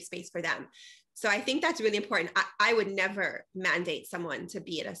a safe space for them. So I think that's really important. I would never mandate someone to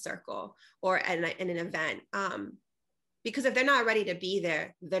be at a circle or in an event, because if they're not ready to be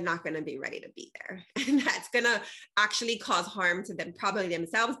there, they're not going to be ready to be there. And that's going to actually cause harm to them, probably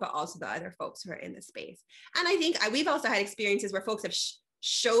themselves, but also the other folks who are in the space. And I think we've also had experiences where folks have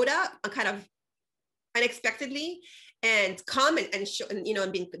showed up kind of unexpectedly and come and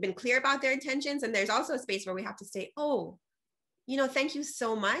been clear about their intentions. And there's also a space where we have to say, oh, thank you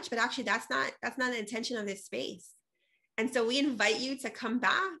so much, but actually that's not the intention of this space. And so we invite you to come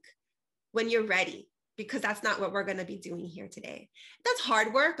back when you're ready, because that's not what we're going to be doing here today. That's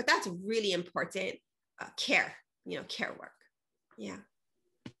hard work, but that's really important care work. Yeah.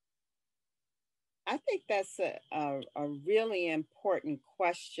 I think that's a really important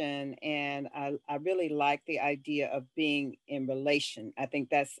question. And I really like the idea of being in relation. I think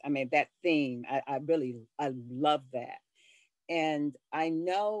that theme, I love that. And I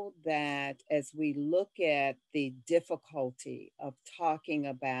know that as we look at the difficulty of talking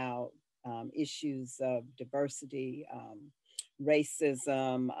about issues of diversity,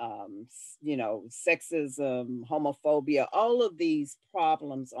 racism, sexism, homophobia, all of these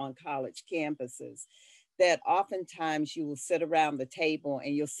problems on college campuses, that oftentimes you will sit around the table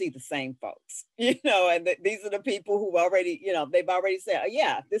and you'll see the same folks, and these are the people who already, they've already said, oh,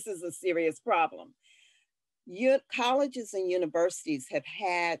 yeah, this is a serious problem. Colleges and universities have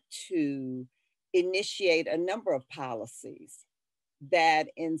had to initiate a number of policies that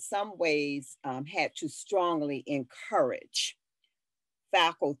in some ways had to strongly encourage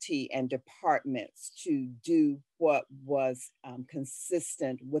faculty and departments to do what was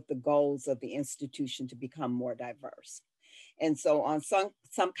consistent with the goals of the institution to become more diverse. And so on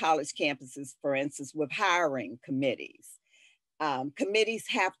some college campuses, for instance, with hiring committees, committees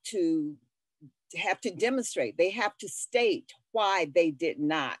have to demonstrate, they have to state why they did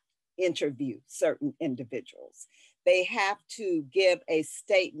not interview certain individuals. They have to give a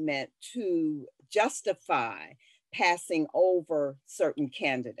statement to justify passing over certain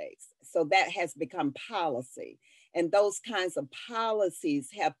candidates. So that has become policy. And those kinds of policies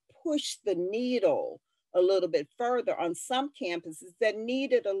have pushed the needle a little bit further on some campuses that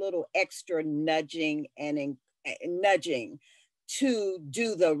needed a little extra nudging and nudging to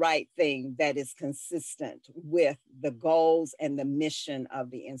do the right thing that is consistent with the goals and the mission of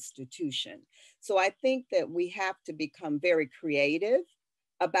the institution. So I think that we have to become very creative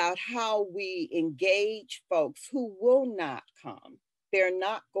about how we engage folks who will not come. They're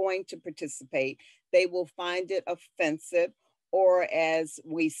not going to participate. They will find it offensive, or as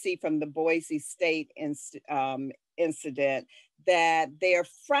we see from the Boise State incident, that they're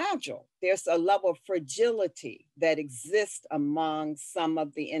fragile. There's a level of fragility that exists among some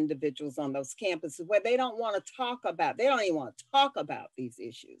of the individuals on those campuses where they don't want to talk about, they don't even want to talk about these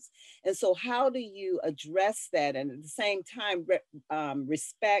issues. And so how do you address that and at the same time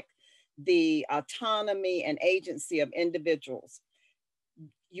respect the autonomy and agency of individuals?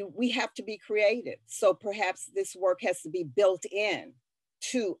 We have to be creative. So perhaps this work has to be built in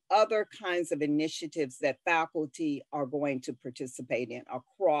to other kinds of initiatives that faculty are going to participate in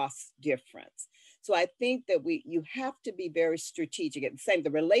across difference. So I think that you have to be very strategic. At the same, the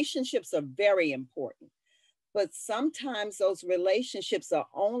relationships are very important, but sometimes those relationships are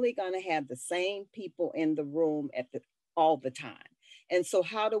only going to have the same people in the room all the time. And so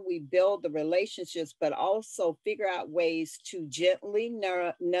how do we build the relationships, but also figure out ways to gently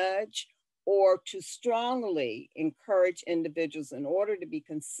nudge or to strongly encourage individuals in order to be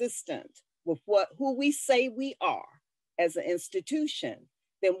consistent with who we say we are as an institution?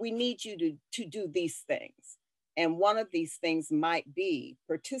 Then we need you to do these things. And one of these things might be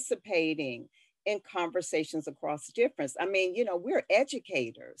participating in conversations across difference. I mean, we're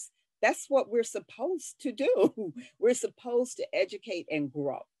educators. That's what we're supposed to do. We're supposed to educate and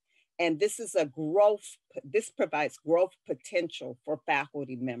grow. And this provides growth potential for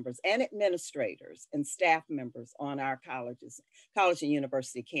faculty members and administrators and staff members on our college and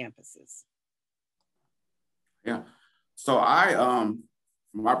university campuses. Yeah. So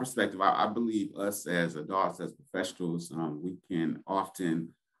from our perspective, I believe us as adults, as professionals, we can often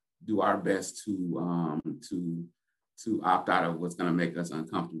do our best to opt out of what's going to make us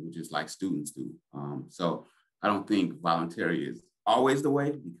uncomfortable, just like students do. So I don't think voluntary is always the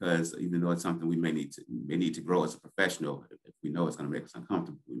way, because even though it's something we may need to grow as a professional, if we know it's going to make us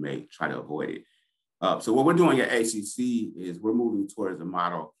uncomfortable, we may try to avoid it. So what we're doing at ACC is we're moving towards a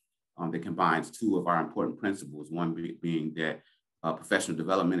model that combines two of our important principles, one being that professional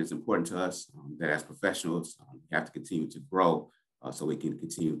development is important to us, that as professionals, we have to continue to grow so we can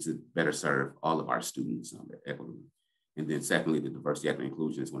continue to better serve all of our students equitably. And then secondly, the diversity, equity, and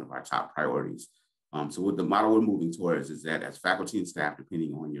inclusion is one of our top priorities. So what the model we're moving towards is that as faculty and staff,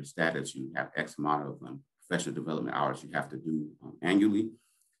 depending on your status, you have X amount of professional development hours you have to do annually.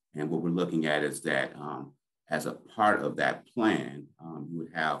 And what we're looking at is that as a part of that plan, you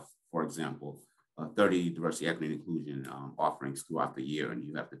would have, for example, 30 diversity, equity, and inclusion offerings throughout the year, and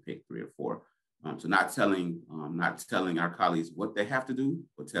you have to pick 3 or 4. So not telling our colleagues what they have to do,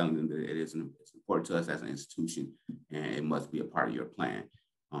 but telling them that it's important to us as an institution, and it must be a part of your plan.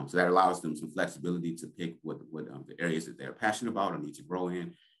 So that allows them some flexibility to pick what the areas that they're passionate about or need to grow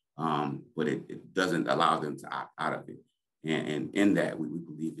in, but it doesn't allow them to opt out of it. And in that, we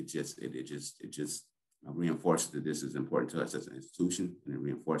believe it just reinforces that this is important to us as an institution, and it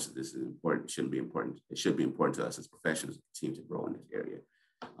reinforces this is important. It should be important to us as professionals to continue to grow in this area.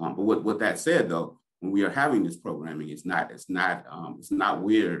 But with that said, though, when we are having this programming, it's not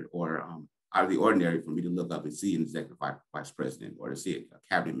weird or out of the ordinary for me to look up and see an executive vice president, or to see a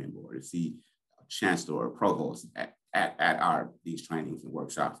cabinet member, or to see a chancellor or a provost at these trainings and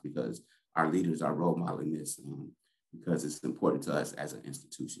workshops, because our leaders are role modeling this because it's important to us as an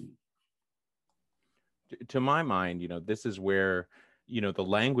institution. To my mind, this is where, the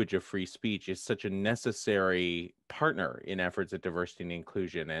language of free speech is such a necessary partner in efforts at diversity and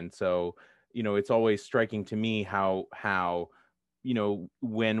inclusion. And so, it's always striking to me how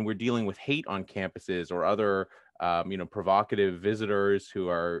when we're dealing with hate on campuses or other, provocative visitors who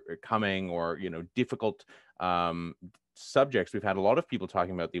are coming, or, difficult subjects, we've had a lot of people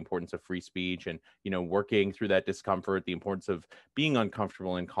talking about the importance of free speech and, working through that discomfort, the importance of being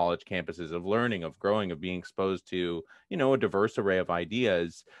uncomfortable in college campuses, of learning, of growing, of being exposed to, a diverse array of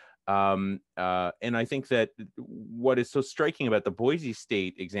ideas. And I think that what is so striking about the Boise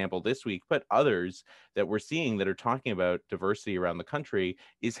State example this week, but others that we're seeing that are talking about diversity around the country,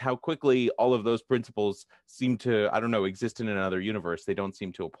 is how quickly all of those principles seem to, exist in another universe. They don't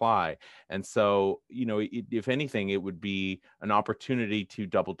seem to apply. And so, if anything, it would be an opportunity to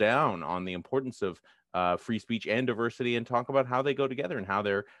double down on the importance of free speech and diversity, and talk about how they go together and how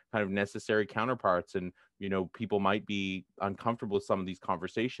they're kind of necessary counterparts. And, you know, people might be uncomfortable with some of these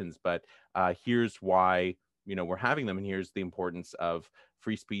conversations, but here's why, you know, we're having them, and here's the importance of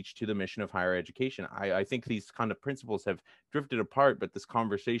free speech to the mission of higher education. I think these kind of principles have drifted apart, but this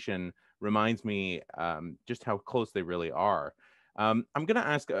conversation reminds me just how close they really are. I'm going to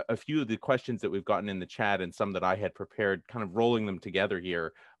ask a few of the questions that we've gotten in the chat and some that I had prepared, kind of rolling them together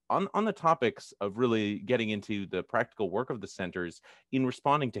here on the topics of really getting into the practical work of the centers in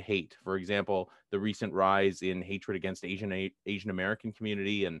responding to hate. For example, the recent rise in hatred against Asian American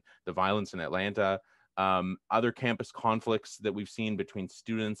community and the violence in Atlanta. Other campus conflicts that we've seen between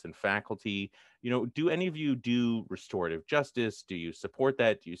students and faculty. You know, do any of you do restorative justice? Do you support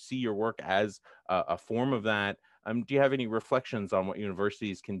that? Do you see your work as a form of that? Do you have any reflections on what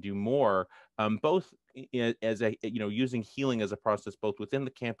universities can do more, both as a, you know, using healing as a process both within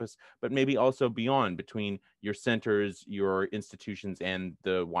the campus, but maybe also beyond, between your centers, your institutions, and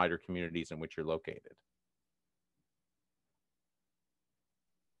the wider communities in which you're located?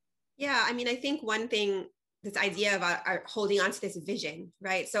 Yeah, I mean, I think one thing, this idea of our holding on to this vision,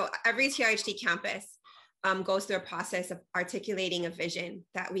 right? So every TRHT campus goes through a process of articulating a vision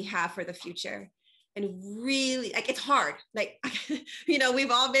that we have for the future. And really, like, it's hard. Like, you know,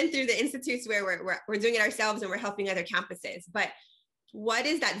 we've all been through the institutes where we're doing it ourselves and we're helping other campuses. But what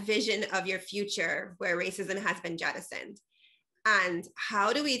is that vision of your future where racism has been jettisoned? And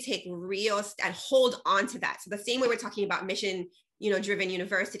how do we take real and hold on to that? So the same way we're talking about mission, you know, driven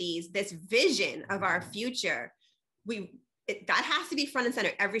universities, this vision of our future, that has to be front and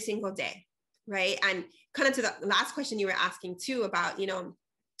center every single day, right? And kind of to the last question you were asking too about, you know,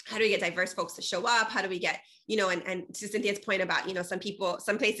 how do we get diverse folks to show up? How do we get, you know, and to Cynthia's point about, you know, some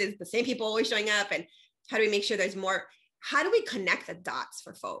places, the same people always showing up, and how do we make sure there's more? How do we connect the dots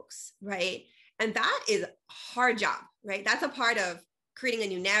for folks, right? And that is a hard job, right? That's a part of creating a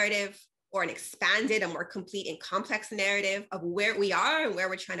new narrative, or an expanded, a more complete and complex narrative of where we are and where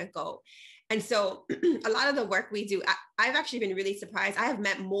we're trying to go. And so a lot of the work we do, I've actually been really surprised. I have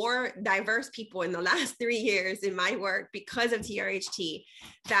met more diverse people in the last 3 years in my work because of TRHT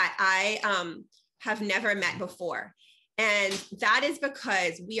that I have never met before. And that is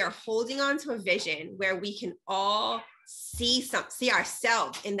because we are holding on to a vision where we can all see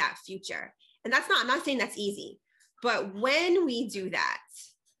ourselves in that future. And I'm not saying that's easy, but when we do that,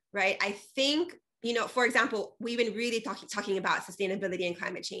 right, I think, you know, for example, we've been really talking about sustainability and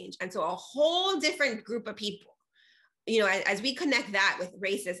climate change. And so a whole different group of people, you know, as we connect that with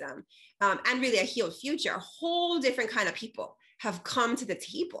racism and really a healed future, a whole different kind of people have come to the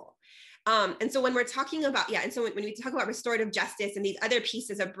table. And so when we're talking about, and so when we talk about restorative justice and these other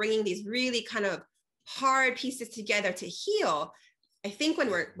pieces of bringing these really kind of hard pieces together to heal, I think when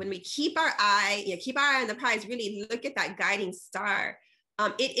we keep our eye on the prize, really look at that guiding star,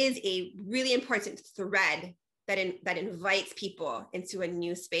 it is a really important thread that invites people into a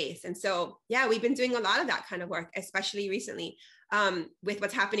new space. And so, yeah, we've been doing a lot of that kind of work, especially recently with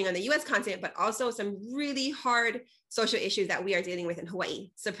what's happening on the US continent, but also some really hard social issues that we are dealing with in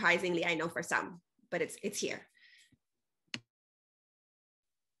Hawaii. Surprisingly, I know for some, but it's here.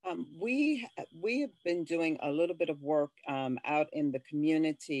 We have been doing a little bit of work out in the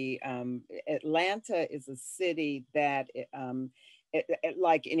community. Atlanta is a city that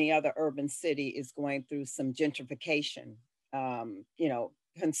like any other urban city, is going through some gentrification, you know,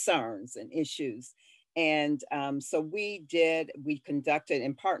 concerns and issues. And so we conducted,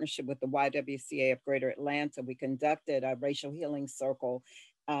 in partnership with the YWCA of Greater Atlanta, we conducted a racial healing circle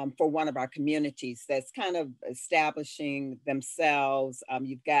for one of our communities that's kind of establishing themselves.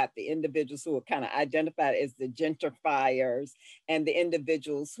 You've got the individuals who are kind of identified as the gentrifiers, and the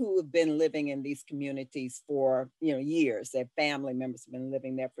individuals who have been living in these communities for, you know, years. Their family members have been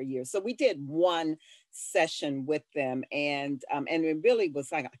living there for years. So we did one session with them, and it really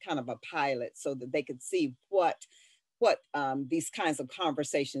was like a kind of a pilot, so that they could see what these kinds of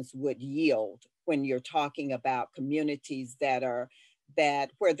conversations would yield when you're talking about communities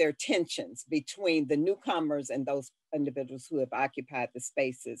where there are tensions between the newcomers and those individuals who have occupied the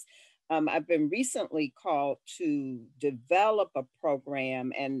spaces. I've been recently called to develop a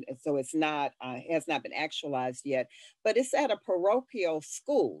program, and so it has not been actualized yet, but it's at a parochial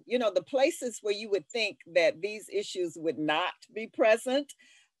school. You know, the places where you would think that these issues would not be present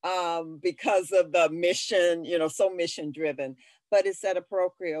because of the mission, you know, so mission driven. But it's at a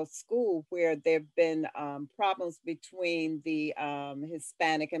parochial school where there have been problems between the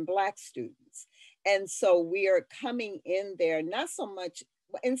Hispanic and Black students. And so we are coming in there, not so much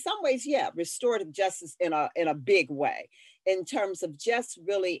in some ways, yeah, restorative justice in a big way, in terms of just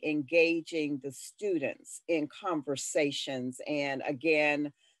really engaging the students in conversations. And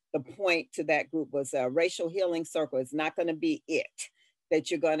again, the point to that group was a racial healing circle is not going to be it, that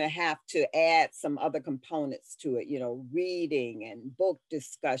you're going to have to add some other components to it, you know, reading and book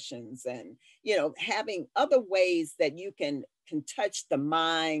discussions and, you know, having other ways that you can touch the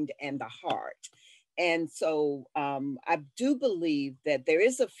mind and the heart. And so I do believe that there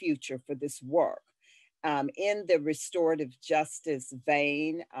is a future for this work in the restorative justice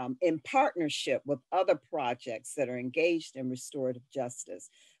vein, in partnership with other projects that are engaged in restorative justice.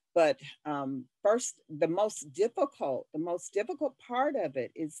 But first, the most difficult part of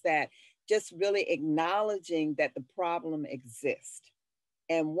it is that just really acknowledging that the problem exists.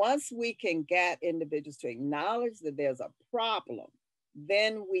 And once we can get individuals to acknowledge that there's a problem,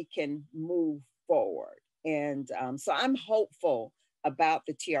 then we can move forward. And so I'm hopeful about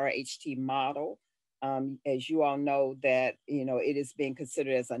the TRHT model. As you all know, that, you know, it is being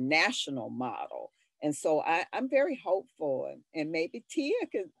considered as a national model. And so I'm very hopeful, and maybe Tia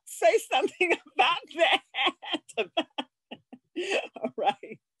could say something about that. All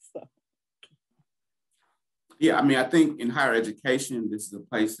right. So. Yeah, I mean, I think in higher education, this is a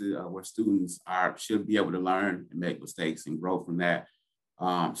place where students should be able to learn and make mistakes and grow from that.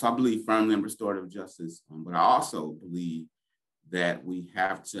 So I believe firmly in restorative justice, but I also believe that we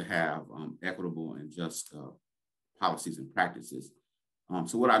have to have equitable and just policies and practices.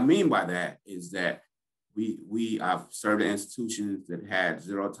 So what I mean by that is that I've served in institutions that had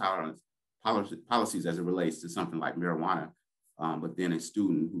zero tolerance policies as it relates to something like marijuana, but then a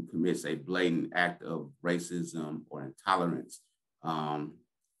student who commits a blatant act of racism or intolerance,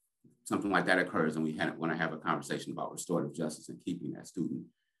 something like that occurs, and we want to have a conversation about restorative justice and keeping that student.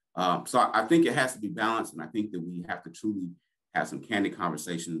 So I think it has to be balanced, and I think that we have to truly have some candid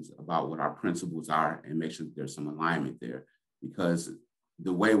conversations about what our principles are and make sure that there's some alignment there, because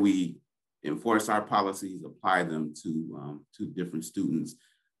the way we enforce our policies, apply them to different students,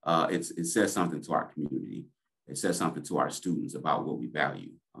 it says something to our community. It says something to our students about what we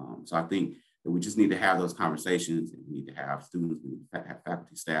value. So I think that we just need to have those conversations, and we need to have students, we need to have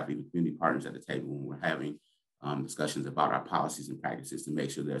faculty, staff, even community partners at the table when we're having discussions about our policies and practices to make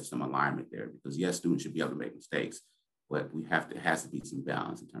sure there's some alignment there. Because yes, students should be able to make mistakes, but it has to be some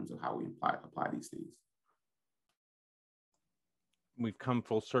balance in terms of how we apply these things. We've come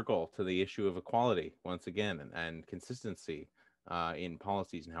full circle to the issue of equality once again, and consistency in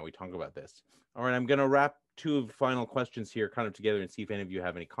policies and how we talk about this. All right, I'm going to wrap two final questions here kind of together and see if any of you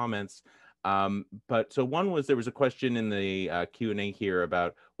have any comments. But so one was, there was a question in the Q&A here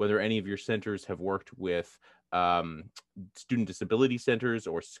about whether any of your centers have worked with student disability centers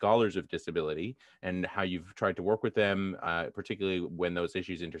or scholars of disability, and how you've tried to work with them, particularly when those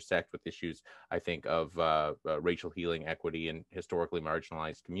issues intersect with issues, I think, of racial healing, equity, and historically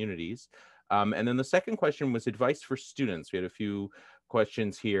marginalized communities. And then the second question was advice for students. We had a few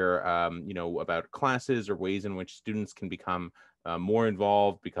questions here, you know, about classes or ways in which students can become more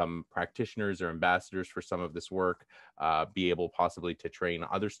involved, become practitioners or ambassadors for some of this work, be able possibly to train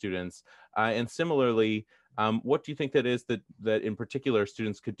other students. And similarly, what do you think that is that in particular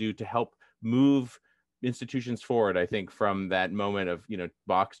students could do to help move institutions forward, I think, from that moment of, you know,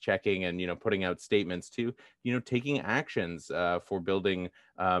 box checking and, you know, putting out statements to, you know, taking actions for building,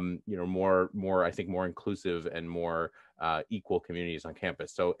 you know, more, I think, more inclusive and more equal communities on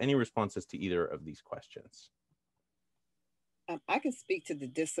campus. So any responses to either of these questions? I can speak to the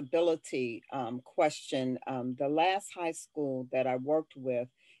disability question. The last high school that I worked with,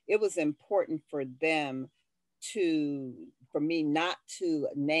 it was important for them for me not to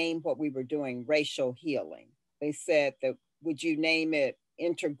name what we were doing racial healing. They said that, would you name it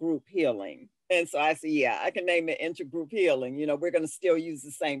intergroup healing? And so I said, yeah, I can name it intergroup healing. You know, we're going to still use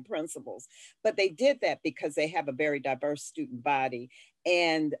the same principles. But they did that because they have a very diverse student body,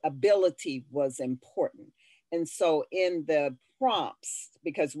 and ability was important. And so in the prompts,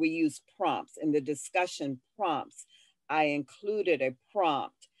 because we use prompts, in the discussion prompts, I included a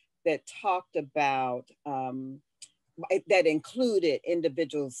prompt that talked about, that included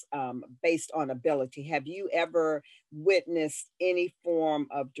individuals based on ability. Have you ever witnessed any form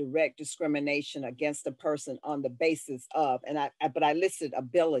of direct discrimination against a person on the basis of, but I listed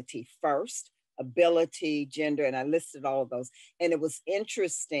ability first, ability, gender, and I listed all of those. And it was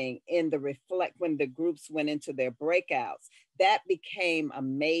interesting when the groups went into their breakouts, that became a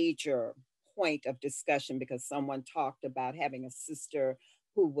major point of discussion, because someone talked about having a sister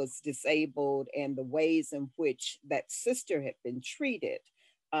who was disabled and the ways in which that sister had been treated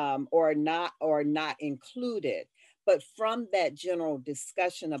or not included. But from that general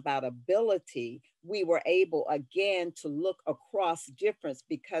discussion about ability, we were able again to look across difference,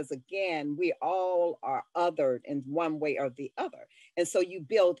 because again, we all are othered in one way or the other. And so you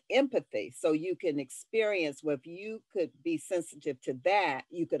build empathy, so you can experience where if you could be sensitive to that,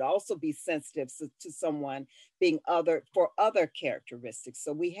 you could also be sensitive to someone being other for other characteristics.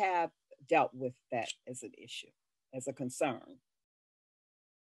 So we have dealt with that as an issue, as a concern.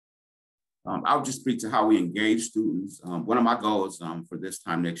 I'll just speak to how we engage students. One of my goals for this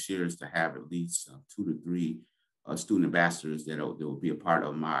time next year is to have at least 2 to 3 student ambassadors that will be a part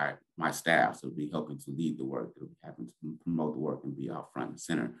of my staff. So be helping to lead the work, that will be having to promote the work and be out front and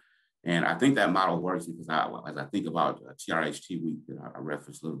center. And I think that model works because as I think about TRHT Week that I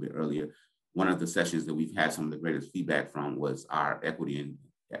referenced a little bit earlier, one of the sessions that we've had some of the greatest feedback from was our equity,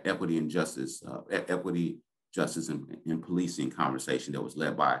 justice and policing conversation that was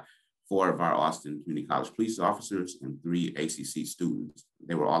led by 4 of our Austin Community College police officers and 3 ACC students.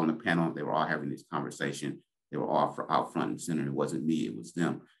 They were all in a panel. They were all having this conversation. They were all out front and center. It wasn't me, it was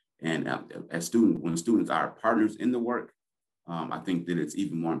them. And when students are partners in the work, I think that it's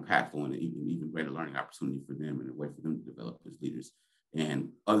even more impactful and even greater learning opportunity for them and a way for them to develop as leaders.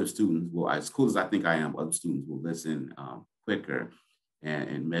 And other students will, as cool as I think I am, other students will listen quicker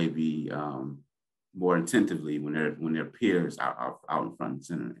and maybe more attentively when their peers are out in front and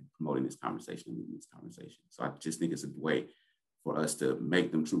center and promoting this conversation and leading this conversation. So I just think it's a way for us to make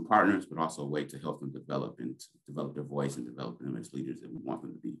them true partners, but also a way to help them develop their voice and develop them as leaders that we want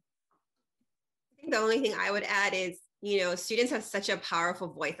them to be. I think the only thing I would add is, students have such a powerful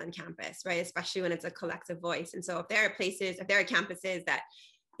voice on campus, right? Especially when it's a collective voice. And so if there are campuses that,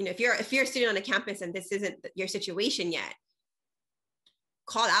 if you're a student on a campus and this isn't your situation yet,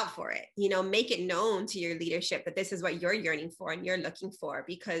 call out for it, make it known to your leadership that this is what you're yearning for and you're looking for.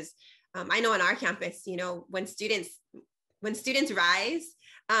 Because I know on our campus, when students rise,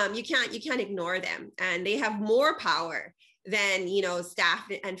 you can't ignore them, and they have more power than, staff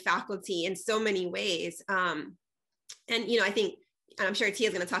and faculty in so many ways. I think, and I'm sure Tia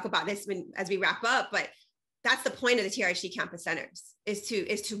is going to talk about this as we wrap up, but that's the point of the TRHT campus centers, is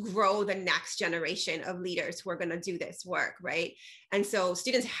to grow the next generation of leaders who are going to do this work, right? And so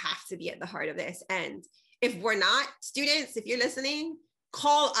students have to be at the heart of this. And if we're not, students, if you're listening,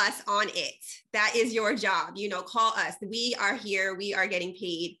 call us on it. That is your job, call us. We are here, we are getting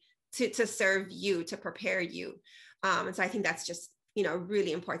paid to serve you, to prepare you. And so I think that's just, a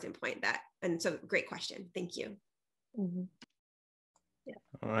really important point and so great question. Thank you. Mm-hmm. Yeah.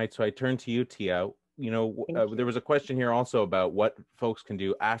 All right, so I turn to you, Tia. There was a question here also about what folks can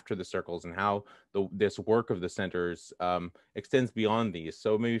do after the circles and how this work of the centers extends beyond these.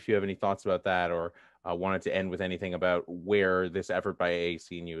 So maybe if you have any thoughts about that, or wanted to end with anything about where this effort by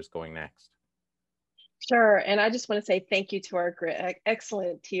AAC&U is going next. Sure. And I just want to say thank you to our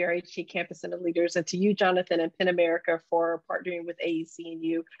excellent TRHT Campus Center leaders, and to you, Jonathan, and Penn America for partnering with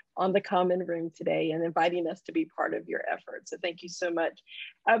AAC&U on the Common Room today and inviting us to be part of your efforts. So thank you so much.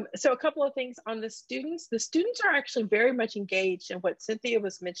 So a couple of things on the students. The students are actually very much engaged in what Cynthia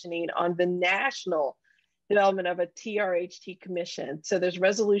was mentioning on the national development of a TRHT commission. So there's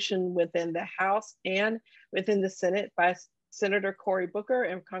resolution within the House and within the Senate by Senator Cory Booker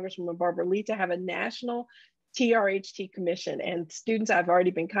and Congresswoman Barbara Lee to have a national TRHT commission. And students, I've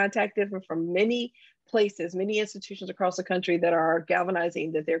already been contacted from many places, many institutions across the country that are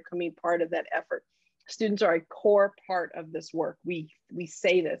galvanizing that they're coming part of that effort. Students are a core part of this work. We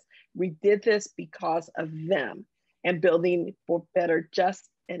say this, we did this because of them, and building for better, just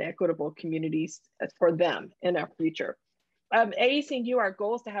and equitable communities for them in our future. AAC&U, our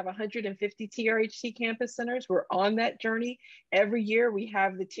goal is to have 150 TRHT campus centers. We're on that journey. Every year we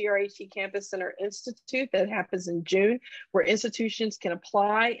have the TRHT Campus Center Institute that happens in June, where institutions can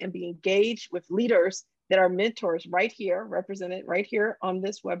apply and be engaged with leaders that are mentors right here, represented right here on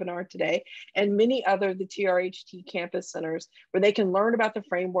this webinar today, and many other the TRHT campus centers where they can learn about the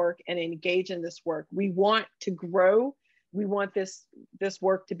framework and engage in this work. We want to grow. We want this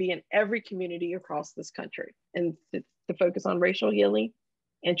work to be in every community across this country, and to focus on racial healing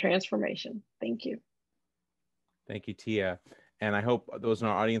and transformation. Thank you. Thank you, Tia. And I hope those in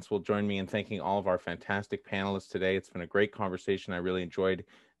our audience will join me in thanking all of our fantastic panelists today. It's been a great conversation. I really enjoyed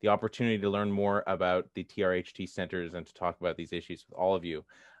the opportunity to learn more about the TRHT centers and to talk about these issues with all of you.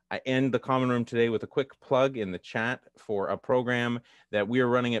 I end the Common Room today with a quick plug in the chat for a program that we are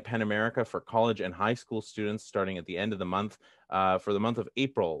running at Penn America for college and high school students starting at the end of the month, for the month of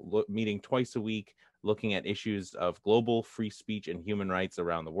April, meeting twice a week, looking at issues of global free speech and human rights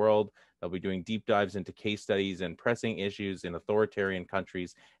around the world. They'll be doing deep dives into case studies and pressing issues in authoritarian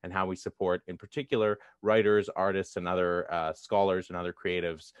countries and how we support, in particular, writers, artists, and other scholars and other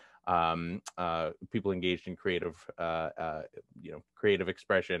creatives, people engaged in creative, creative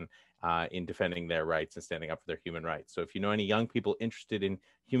expression in defending their rights and standing up for their human rights. So if you know any young people interested in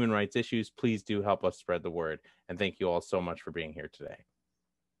human rights issues, please do help us spread the word. And thank you all so much for being here today.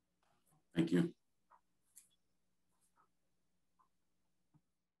 Thank you.